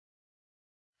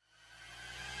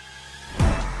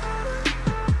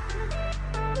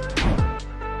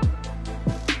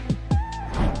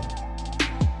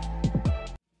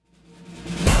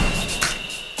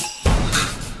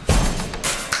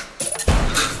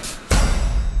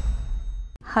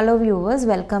Hello viewers,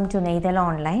 welcome to Neidhala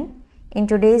Online. In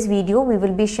today's video, we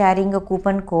will be sharing a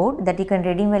coupon code that you can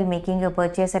redeem while making a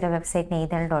purchase at our website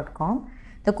neidhala.com.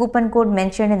 The coupon code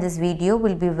mentioned in this video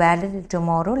will be valid till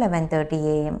tomorrow 11:30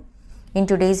 am. In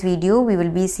today's video, we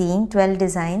will be seeing 12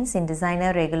 designs in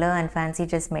designer, regular and fancy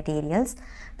dress materials,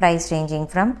 price ranging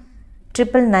from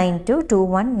 999 to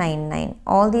 2199.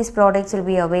 All these products will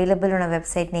be available on our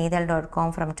website neidhala.com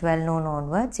from 12 noon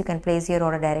onwards. You can place your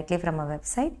order directly from our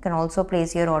website. You can also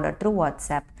place your order through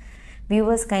WhatsApp.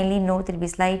 Viewers, kindly note there will be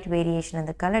slight variation in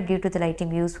the color due to the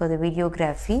lighting used for the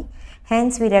videography.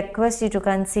 Hence, we request you to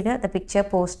consider the picture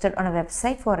posted on our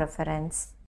website for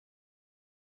reference.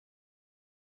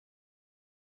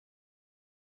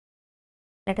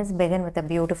 Let us begin with a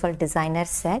beautiful designer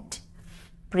set.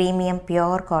 Premium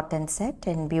pure cotton set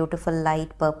in beautiful light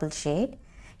purple shade.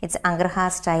 It's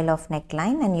Angraha style of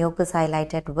neckline and yoke is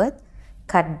highlighted with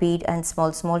cut bead and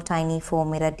small tiny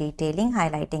foam mirror detailing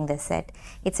highlighting the set.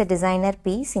 It's a designer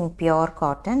piece in pure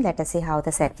cotton. Let us see how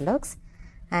the set looks.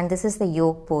 And this is the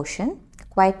yoke portion,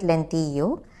 quite lengthy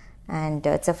yoke, and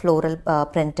it's a floral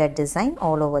printed design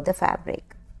all over the fabric.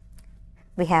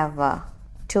 We have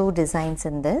two designs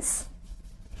in this.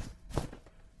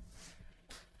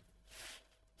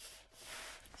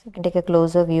 So you can take a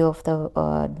closer view of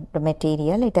the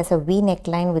material. It has a V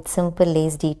neckline with simple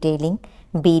lace detailing,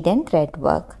 bead and thread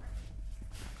work.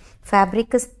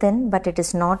 Fabric is thin but it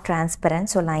is not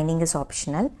transparent, so lining is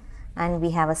optional. And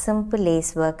we have a simple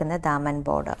lace work in the daman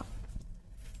border.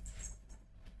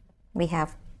 We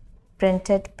have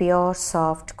printed pure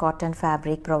soft cotton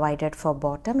fabric provided for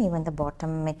bottom. Even the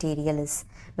bottom material is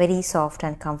very soft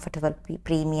and comfortable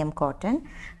premium cotton.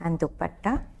 And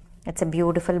dupatta. It's a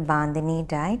beautiful bandhani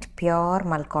dyed pure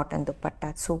mull cotton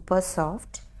dupatta, super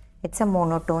soft. It's a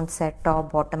monotone set,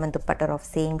 top, bottom and dupatta of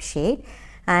same shade.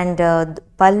 And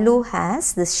pallu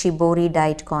has this shibori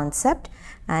dyed concept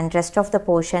and rest of the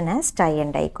portion has tie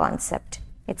and dye concept.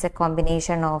 It's a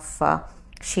combination of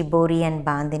shibori and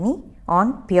bandhani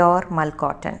on pure mull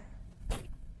cotton.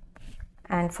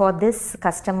 And for this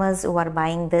customers who are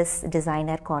buying this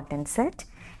designer cotton set,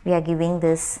 we are giving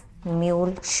this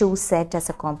mule shoe set as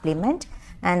a compliment,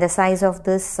 and the size of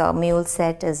this mule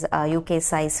set is UK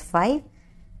size 5,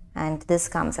 and this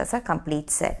comes as a complete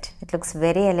set. It looks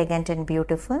very elegant and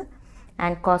beautiful,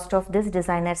 and cost of this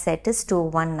designer set is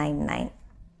 2199.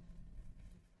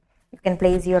 You can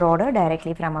place your order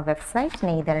directly from our website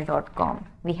neidhala.com.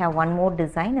 We have one more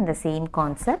design in the same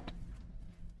concept.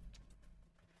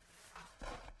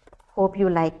 Hope you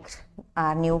liked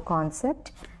our new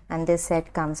concept. And this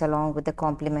set comes along with the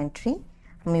complimentary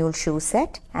mule shoe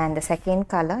set, and the second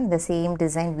color in the same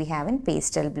design we have in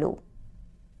pastel blue.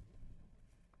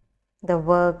 The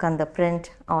work and the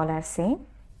print all are same.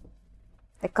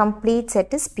 The complete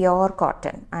set is pure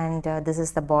cotton, and this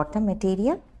is the bottom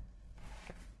material.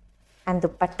 And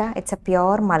dupatta, it's a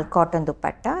pure mull cotton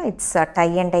dupatta. It's a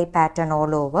tie and dye pattern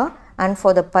all over, and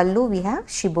for the pallu we have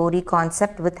shibori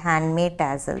concept with handmade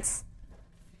tassels.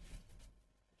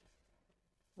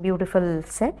 Beautiful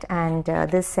set, and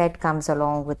this set comes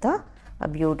along with a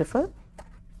beautiful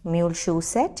mule shoe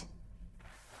set,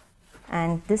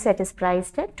 and this set is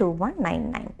priced at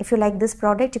 2199. If you like this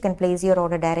product, you can place your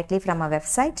order directly from our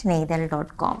website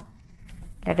neidhala.com.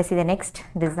 Let us see the next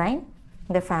design.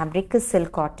 The fabric is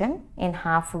silk cotton in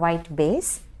half white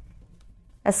base,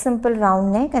 a simple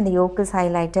round neck, and the yoke is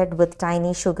highlighted with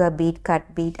tiny sugar bead,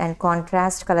 cut bead and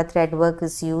contrast color thread work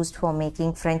is used for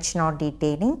making French knot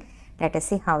detailing. Let us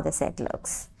see how the set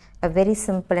looks. A very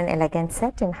simple and elegant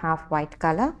set in half white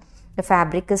color. The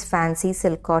fabric is fancy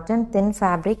silk cotton, thin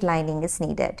fabric, lining is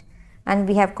needed. And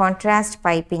we have contrast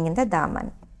piping in the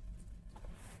daman.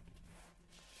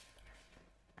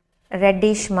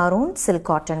 Reddish maroon silk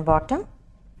cotton bottom.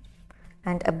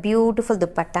 And a beautiful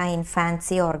dupatta in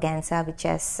fancy organza which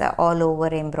has all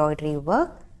over embroidery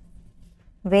work.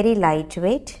 Very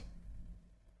lightweight.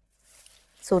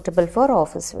 Suitable for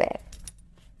office wear.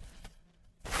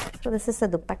 So this is the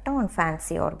dupatta on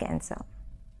fancy organza.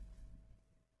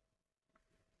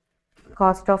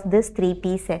 Cost of this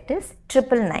 3-piece set is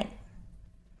 999.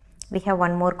 We have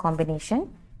one more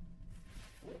combination.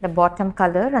 The bottom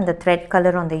color and the thread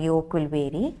color on the yoke will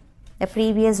vary. The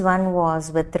previous one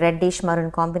was with reddish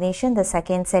maroon combination. The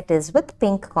second set is with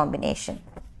pink combination.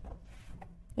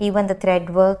 Even the thread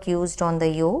work used on the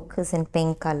yoke is in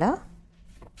pink color.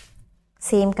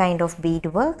 Same kind of bead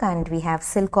work, and we have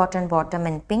silk cotton bottom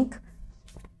in pink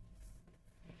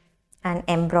and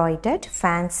embroidered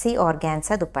fancy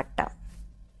organza dupatta.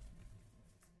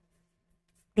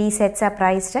 These sets are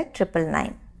priced at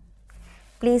 999.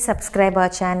 Please subscribe our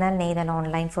channel Nail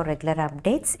Online for regular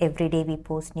updates. Every day we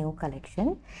post new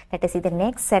collection. Let us see the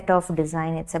next set of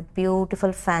design. It's a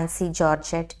beautiful fancy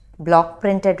georgette block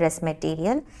printed dress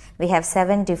material. We have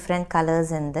 7 different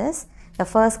colors in this. The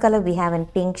first color we have in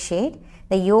pink shade.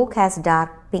 The yoke has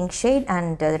dark pink shade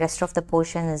and the rest of the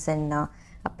portion is in a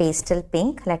pastel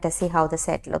pink. Let us see how the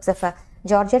set looks. The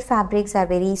georgette fabrics are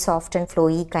very soft and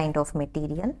flowy kind of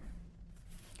material.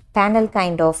 Panel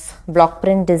kind of block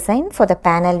print design. For the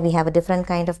panel we have a different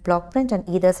kind of block print, and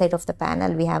either side of the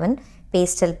panel we have a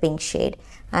pastel pink shade,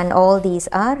 and all these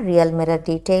are real mirror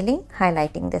detailing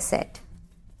highlighting the set.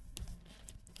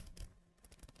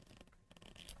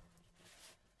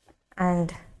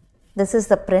 And this is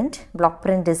the print, block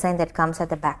print design that comes at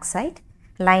the back side.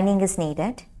 Lining is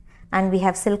needed, and we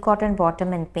have silk cotton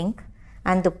bottom in pink,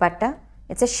 and dupatta.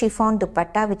 It's a chiffon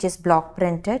dupatta which is block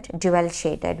printed, dual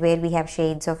shaded, where we have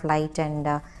shades of light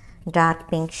and dark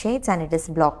pink shades, and it is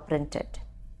block printed.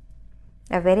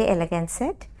 A very elegant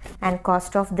set, and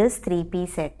cost of this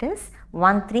 3-piece set is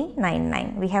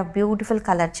 1399. We have beautiful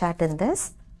color chart in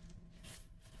this.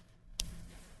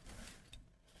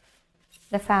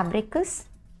 The fabric is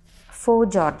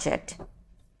faux georgette.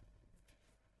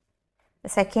 The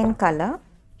second color.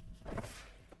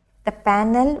 The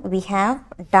panel we have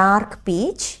dark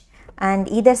peach, and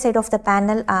either side of the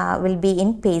panel will be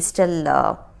in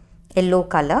pastel yellow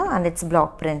color, and it's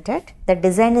block printed. The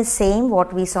design is same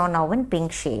what we saw now in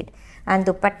pink shade. And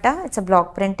dupatta, it's a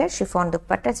block printed chiffon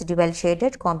dupatta. It's dual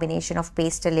shaded combination of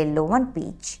pastel yellow and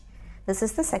peach. This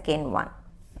is the second one.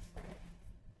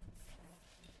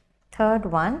 Third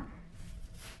one,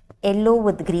 yellow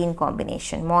with green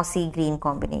combination, mossy green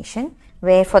combination,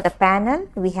 where for the panel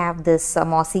we have this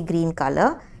mossy green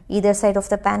color. Either side of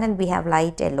the panel we have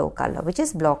light yellow color which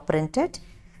is block printed,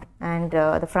 and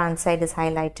the front side is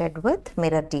highlighted with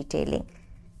mirror detailing.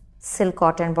 Silk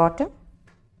cotton bottom,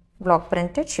 block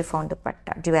printed chiffon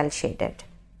dupatta, dual shaded.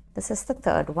 This is the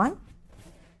third one.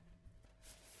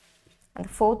 And the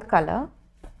fourth color,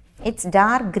 it's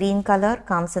dark green color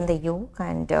comes in the yoke,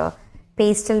 and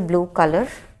pastel blue color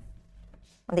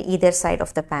on the either side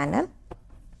of the panel.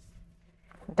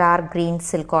 Dark green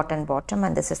silk cotton bottom,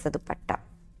 and this is the dupatta.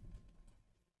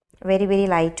 Very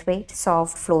lightweight,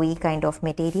 soft, flowy kind of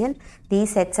material.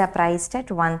 These sets are priced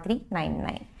at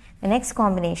 1399. The next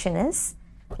combination is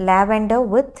lavender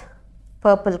with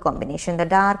purple combination. The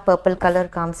dark purple color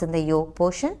comes in the yoke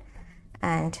portion,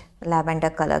 and lavender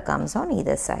color comes on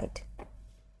either side.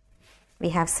 We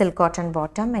have silk cotton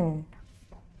bottom in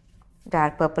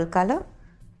dark purple color.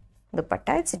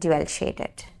 Dupatta, it's dual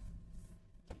shaded.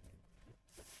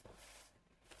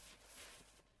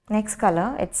 Next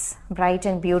color, it's bright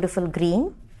and beautiful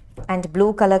green, and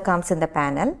blue color comes in the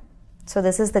panel. So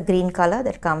this is the green color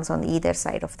that comes on either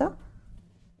side of the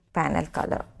panel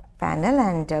color.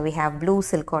 And we have blue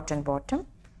silk cotton bottom,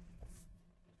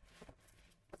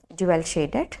 dual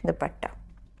shaded dupatta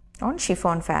on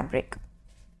chiffon fabric.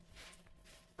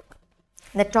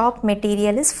 The top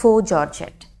material is faux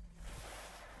georgette.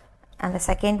 And the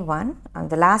second one, and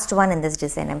the last one in this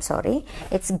design,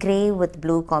 it's grey with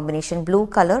blue combination. Blue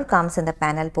color comes in the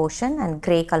panel portion and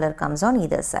grey color comes on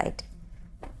either side.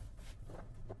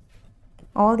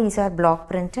 All these are block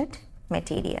printed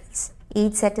materials.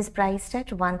 Each set is priced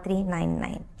at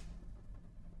 1399.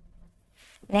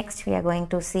 Next we are going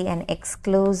to see an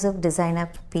exclusive designer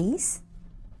piece.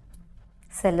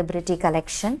 Celebrity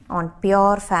collection on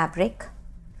pure fabric.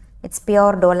 It's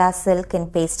pure DOLA silk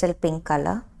in pastel pink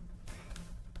color.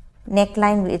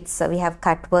 Neckline, we have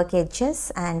cut work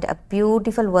edges, and a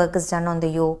beautiful work is done on the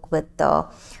yoke with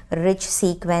rich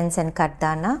sequins and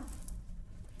kattana.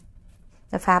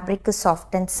 The fabric is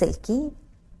soft and silky,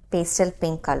 pastel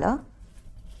pink color,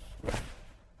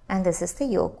 and this is the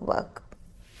yoke work.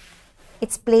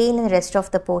 It's plain in the rest of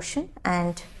the portion,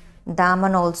 and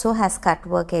daman also has cut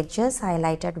work edges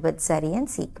highlighted with zari and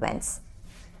sequins.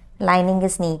 Lining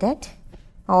is needed.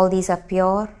 All these are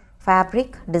pure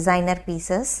fabric designer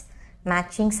pieces,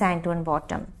 matching sandtone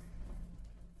bottom.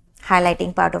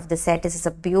 Highlighting part of the set is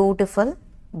a beautiful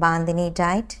bandhani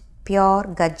dyed pure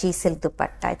gajji silk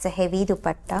dupatta. It's a heavy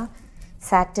dupatta,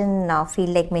 satin feel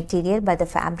like material, but the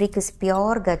fabric is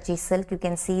pure gajji silk. You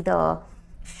can see the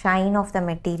shine of the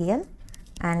material,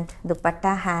 and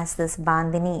dupatta has this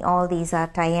bandhani. All these are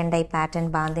tie and dye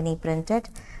pattern bandhani printed,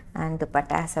 and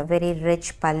dupatta has a very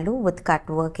rich pallu with cut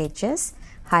work edges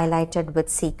highlighted with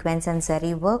sequins and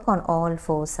zari work on all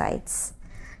 4 sides.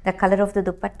 The color of the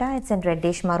dupatta, it's in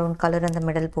reddish maroon color in the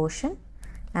middle portion,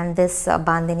 and this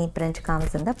bandhani print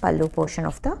comes in the pallu portion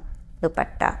of the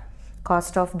dupatta.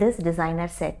 Cost of this designer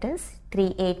set is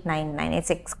 3899. It's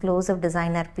exclusive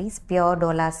designer piece, pure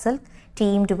DOLA silk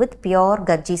teamed with pure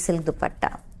Gajji silk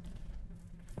dupatta.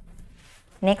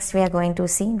 Next we are going to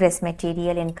see dress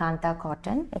material in Kanta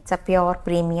cotton. It's a pure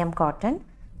premium cotton.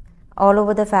 All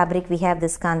over the fabric we have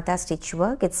this Kanta stitch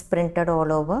work. It's printed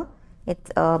all over.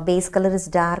 Its base color is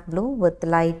dark blue with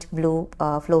light blue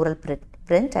floral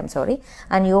print,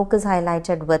 and yoke is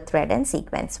highlighted with thread and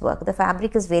sequence work. The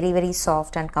fabric is very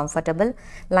soft and comfortable.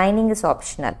 Lining is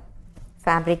optional.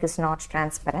 Fabric is not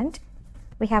transparent.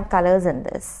 We have colors in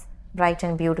this, bright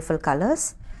and beautiful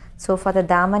colors. So for the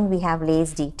daman we have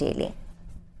lace detailing.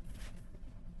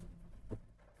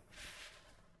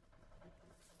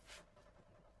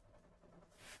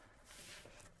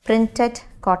 Printed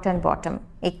cotton bottom,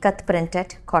 ikat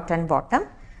printed cotton bottom,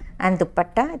 and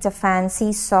dupatta. It's a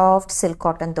fancy soft silk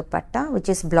cotton dupatta which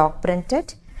is block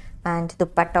printed, and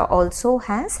dupatta also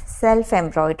has self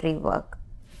embroidery work.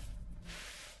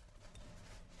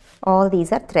 All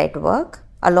these are thread work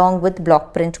along with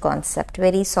block print concept.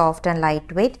 Very soft and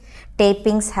lightweight.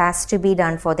 Tapings has to be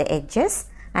done for the edges,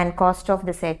 and cost of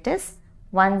the set is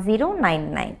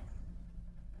 1099.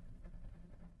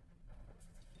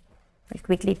 We'll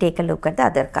quickly take a look at the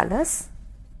other colors.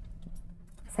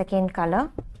 Second color,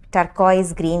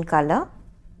 turquoise green color,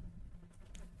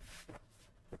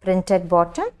 printed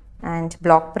bottom and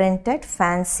block printed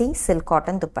fancy silk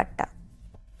cotton dupatta.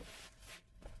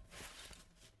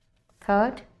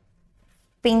 Third,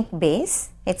 pink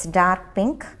base. It's dark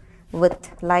pink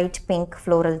with light pink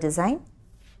floral design.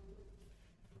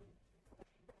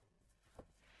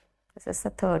 This is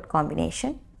the third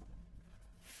combination.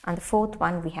 And the fourth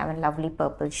one we have a lovely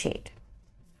purple shade.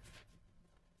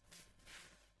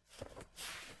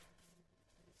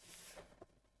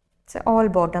 So all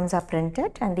bottoms are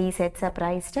printed and these sets are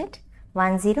priced at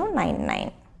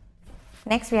 1099.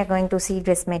 Next we are going to see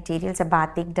dress materials, a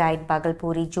batik dyed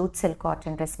Bhagalpuri jute silk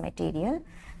cotton dress material.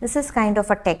 This is kind of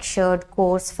a textured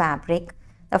coarse fabric.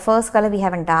 The first color we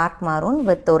have in dark maroon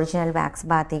with original wax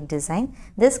batik design.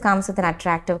 This comes with an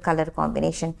attractive color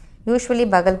combination. Usually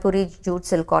Bhagalpuri jute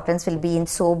silk cottons will be in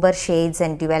sober shades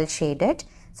and dual shaded.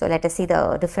 So let us see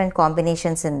the different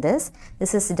combinations in this.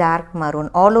 This is dark maroon.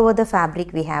 All over the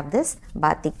fabric we have this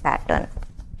batik pattern.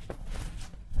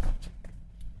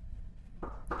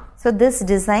 So this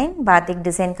design, batik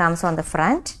design, comes on the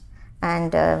front,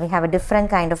 and we have a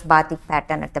different kind of batik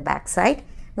pattern at the back side.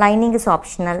 Lining is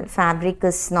optional. Fabric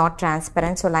is not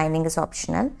transparent, so lining is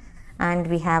optional. And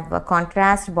we have a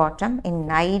contrast bottom in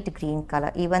light green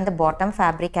color. Even the bottom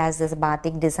fabric has this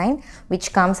batik design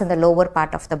which comes in the lower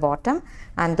part of the bottom.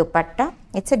 And dupatta,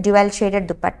 it's a dual shaded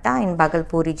dupatta in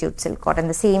Bhagalpuri jute silk cotton,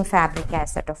 the same fabric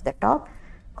as that of the top,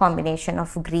 combination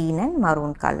of green and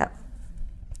maroon color.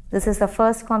 This is the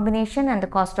first combination and the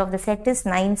cost of the set is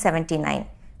 979.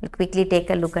 We'll quickly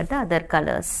take a look at the other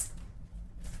colors.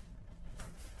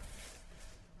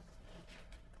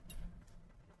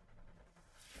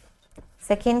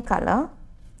 Second color,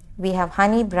 we have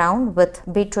honey brown with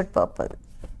beetroot purple.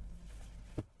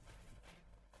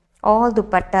 All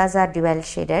dupattas are dual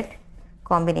shaded,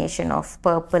 combination of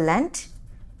purple and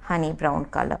honey brown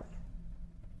color.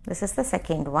 This is the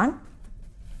second one.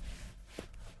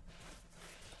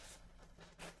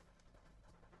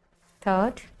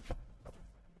 Third,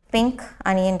 pink,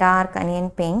 onion dark,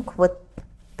 onion pink with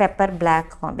pepper black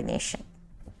combination.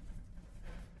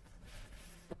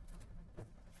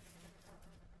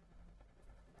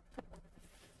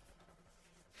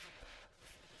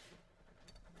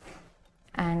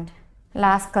 And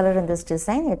last color in this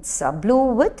design, it's blue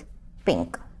with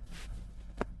pink.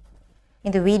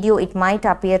 In the video it might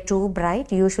appear too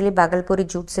bright. Usually Bhagalpuri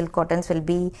jute silk cottons will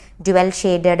be dual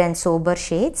shaded and sober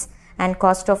shades, and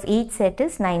cost of each set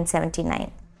is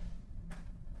 979.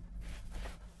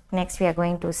 Next we are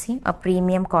going to see a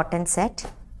premium cotton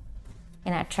set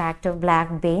in attractive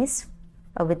black base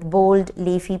with bold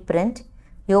leafy print.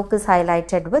 Yoke is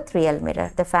highlighted with real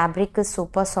mirror. The fabric is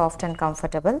super soft and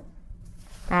comfortable,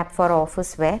 apt for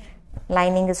office wear.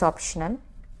 Lining is optional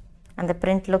and the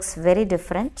print looks very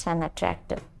different and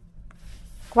attractive.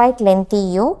 Quite lengthy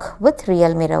yoke with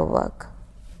real mirror work.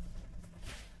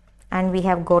 And we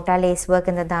have gota lace work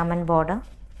in the daman border.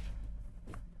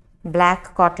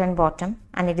 Black cotton bottom,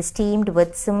 and it is teamed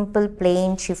with simple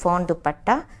plain chiffon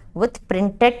dupatta with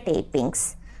printed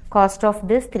tapings. Cost of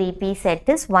this 3-piece set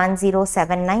is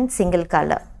 1079 single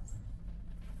color.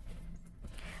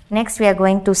 Next we are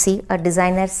going to see a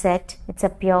designer set. It's a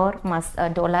pure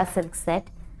DOLA silk set,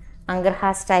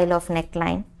 Angarha style of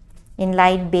neckline in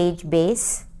light beige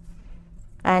base,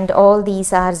 And all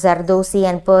these are Zardosi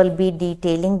and pearl bead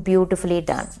detailing, beautifully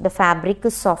done. The fabric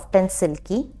is soft and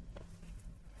silky.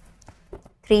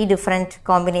 3 different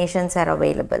combinations are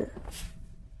available.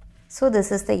 So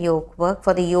this is the yoke work.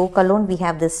 For the yoke alone, we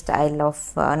have this style of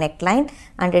neckline,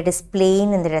 and it is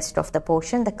plain in the rest of the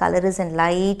portion. The color is in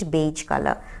light beige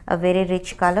color, a very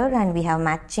rich color, and we have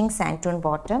matching santoon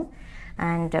bottom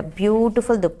and a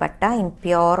beautiful dupatta in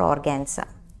pure organza.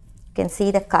 You can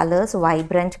see the colors,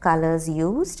 vibrant colors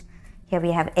used. Here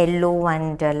we have yellow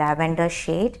and lavender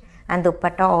shade, and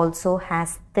dupatta also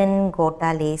has thin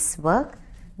gota lace work,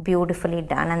 beautifully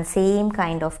done, and same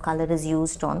kind of color is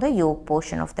used on the yoke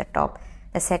portion of the top.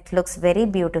 The set looks very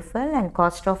beautiful, and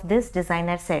cost of this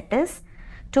designer set is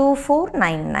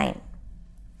 2499.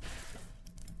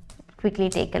 Quickly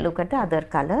take a look at the other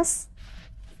colors.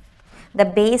 The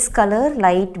base color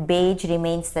light beige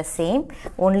remains the same,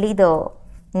 only the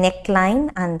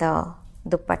neckline and the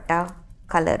dupatta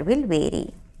color will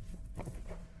vary.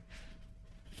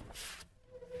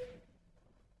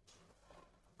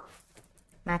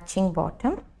 Matching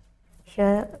bottom.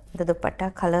 Here the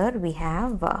dupatta color we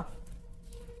have a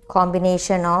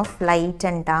combination of light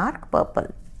and dark purple.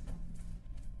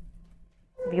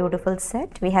 Beautiful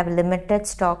set. We have limited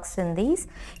stocks in these.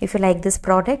 If you like this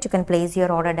product, you can place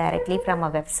your order directly from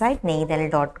our website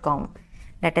neidhal.com.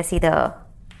 Let us see the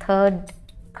third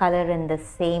color in the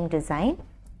same design.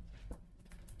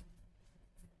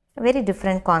 A very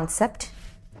different concept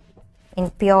in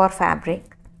pure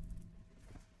fabric,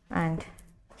 and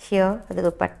here the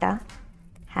dupatta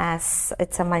has,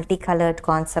 it's a multicolored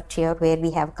concept here where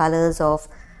we have colors of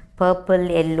purple,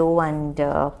 yellow and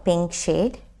pink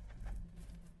shade.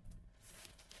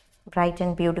 Bright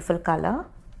and beautiful color.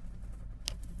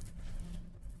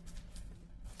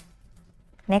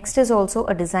 Next is also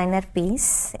a designer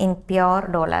piece in pure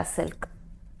DOLA silk.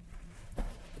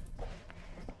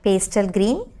 Pastel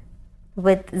green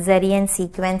with zari and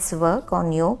sequence work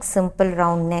on yoke, simple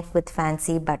round neck with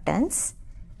fancy buttons.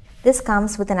 This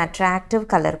comes with an attractive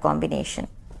color combination.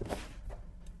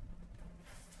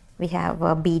 We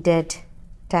have beaded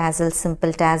tassels,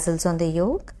 simple tassels on the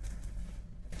yoke.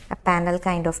 A panel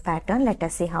kind of pattern. Let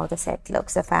us see how the set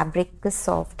looks. The fabric is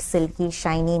soft, silky,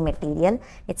 shiny material.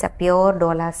 It's a pure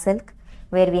DOLA silk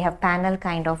where we have panel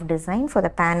kind of design. For the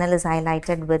panel is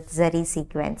highlighted with zari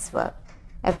sequence work.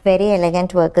 A very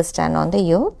elegant work is done on the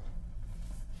yoke.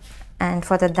 And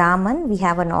for the daman, we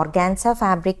have an organza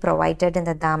fabric provided in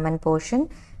the daman portion,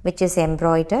 which is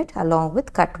embroidered along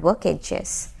with cut work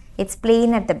edges. It's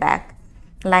plain at the back.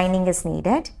 Lining is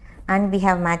needed. And we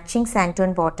have matching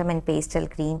santoon bottom in pastel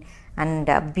green and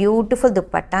a beautiful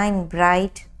dupatta in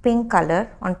bright pink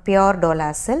color on pure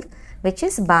DOLA silk, which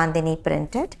is bandhani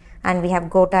printed, and we have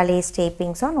gota lace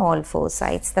tapings on all 4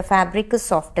 sides. The fabric is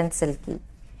soft and silky.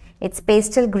 It's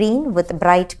pastel green with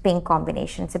bright pink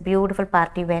combination. It's a beautiful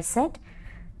party wear set,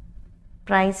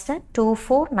 priced at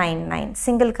 2499,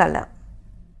 single color.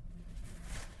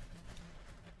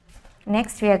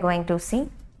 Next we are going to see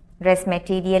dress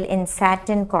material in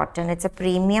satin cotton. It's a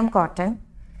premium cotton.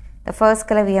 The first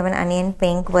color we have an onion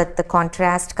pink with the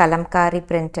contrast kalamkari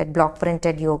printed, block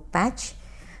printed yoke patch,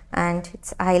 and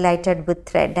it's highlighted with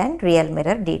thread and real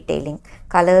mirror detailing.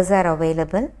 Colors are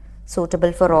available,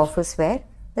 suitable for office wear.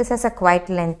 This has a quite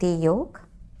lengthy yoke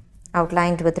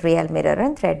outlined with real mirror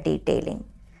and thread detailing.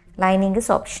 Lining is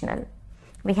optional.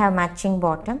 We have matching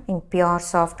bottom in pure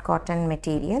soft cotton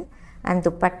material, and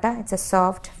dupatta, it's a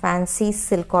soft fancy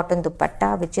silk cotton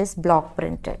dupatta which is block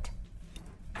printed,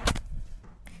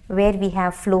 where we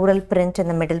have floral print in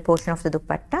the middle portion of the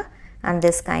dupatta, and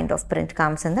this kind of print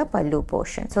comes in the pallu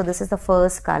portion. So this is the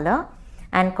first color,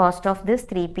 and cost of this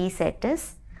 3-piece set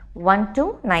is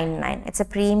 1299. It's a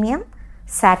premium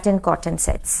satin cotton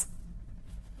sets.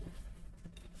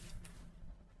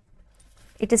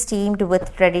 It is teamed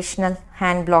with traditional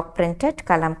hand block printed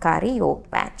kalamkari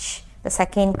yoke patch. The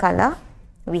second color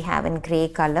we have in grey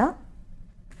color.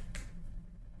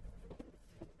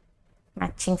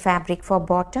 Matching fabric for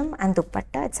bottom and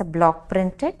dupatta. It's a block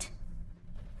printed.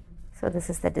 So this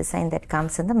is the design that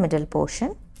comes in the middle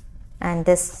portion, and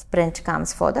this print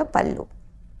comes for the pallu.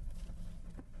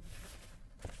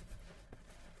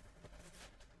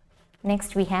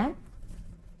 Next we have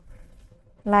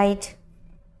light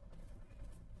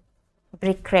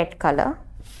brick red color.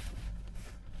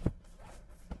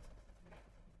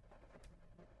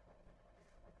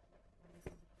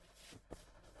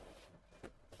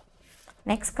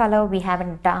 Next color we have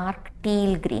a dark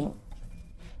teal green.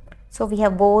 So we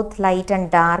have both light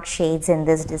and dark shades in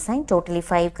this design. Totally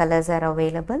 5 colors are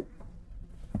available.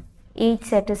 Each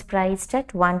set is priced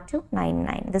at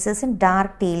 1299. This is in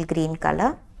dark teal green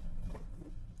color.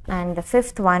 And the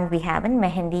fifth one we have in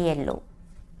mehendi yellow.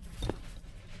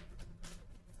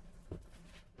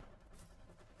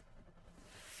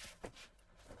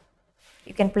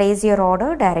 You can place your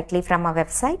order directly from our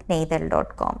website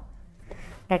neidhal.com.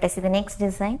 Let us see the next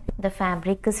design. The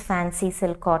fabric is fancy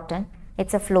silk cotton.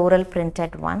 It's a floral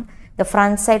printed one. The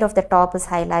front side of the top is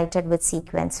highlighted with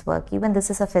sequence work. Even this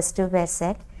is a festive wear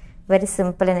set. Very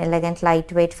simple and elegant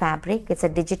lightweight fabric. It's a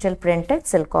digital printed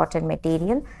silk cotton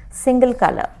material, single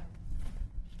color.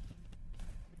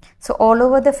 So all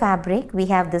over the fabric we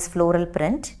have this floral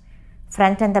print,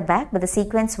 front and the back, but the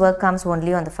sequence work comes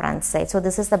only on the front side. So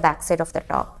this is the back side of the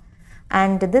top.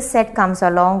 And this set comes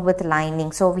along with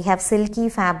lining. So we have silky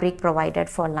fabric provided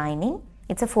for lining.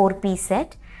 It's a 4-piece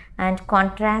set, and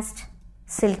contrast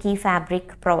silky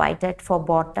fabric provided for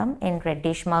bottom in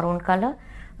reddish maroon color.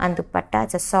 And dupatta,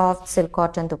 it's a soft silk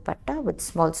cotton dupatta with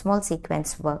small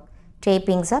sequence work.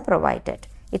 Tapings are provided.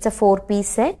 It's a 4-piece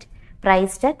set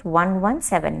priced at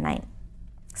 1179.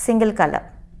 Single color.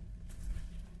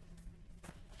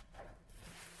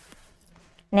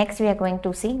 Next we are going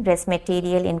to see dress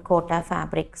material in kota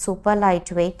fabric. Super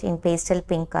lightweight in pastel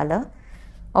pink color.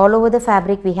 All over the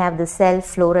fabric we have the self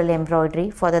floral embroidery.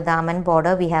 For the daman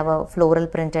border we have a floral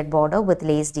printed border with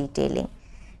lace detailing.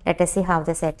 Let us see how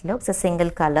the set looks. A single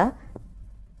color,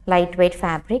 lightweight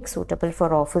fabric suitable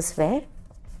for office wear.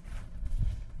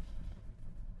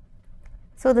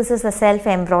 So this is the self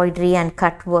embroidery and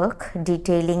cut work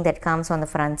detailing that comes on the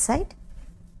front side.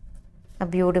 A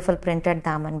beautiful printed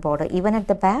daman border. Even at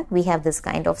the back we have this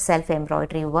kind of self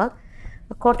embroidery work.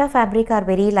 The kota fabric are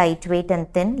very lightweight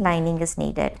and thin. Lining is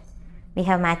needed. We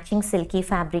have matching silky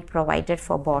fabric provided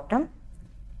for bottom.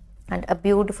 And a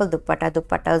beautiful dupatta.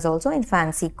 Dupatta is also in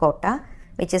fancy kota,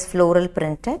 which is floral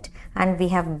printed, and we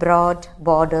have broad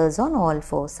borders on all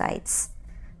 4 sides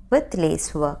with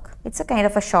lace work. It's a kind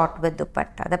of a short width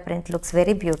dupatta. The print looks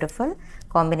very beautiful.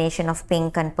 Combination of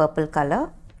pink and purple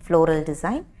color, floral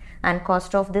design, and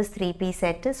cost of this 3-piece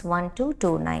set is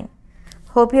 1229.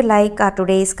 Hope you like our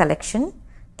today's collection.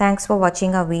 Thanks for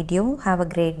watching our video. Have a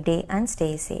great day and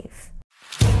stay safe.